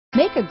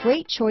Make a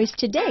great choice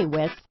today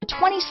with the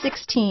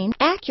 2016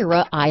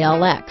 Acura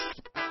ILX.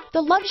 The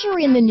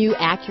luxury in the new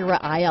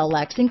Acura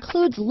ILX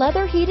includes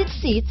leather heated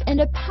seats and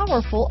a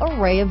powerful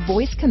array of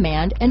voice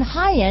command and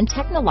high-end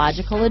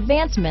technological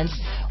advancements,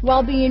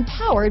 while being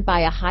powered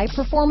by a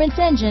high-performance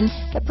engine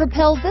that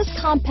propels this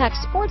compact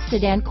sports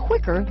sedan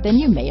quicker than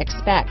you may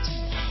expect.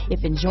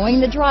 If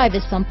enjoying the drive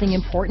is something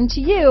important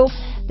to you,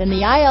 then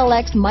the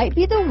ILX might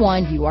be the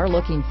one you are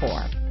looking for.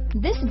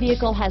 This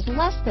vehicle has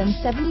less than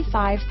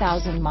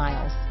 75,000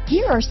 miles.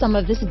 Here are some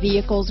of this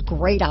vehicle's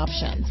great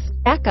options: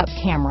 backup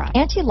camera,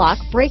 anti-lock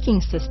braking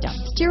system,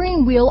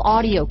 steering wheel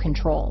audio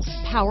controls,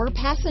 power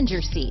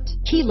passenger seat,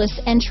 keyless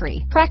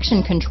entry,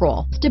 traction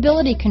control,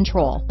 stability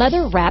control,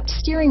 leather-wrapped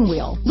steering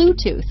wheel,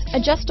 Bluetooth,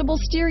 adjustable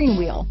steering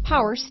wheel,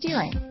 power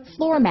steering,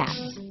 floor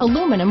mats,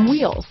 aluminum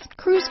wheels,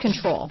 cruise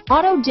control,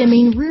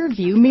 auto-dimming rear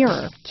view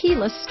mirror,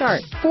 keyless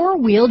start,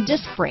 four-wheel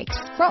disc brakes,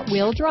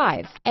 front-wheel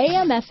drive,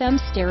 AM/FM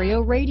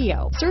stereo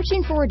radio.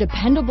 Searching for a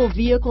dependable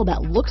vehicle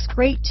that looks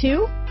great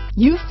too?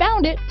 You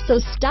found it, so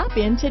stop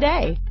in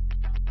today.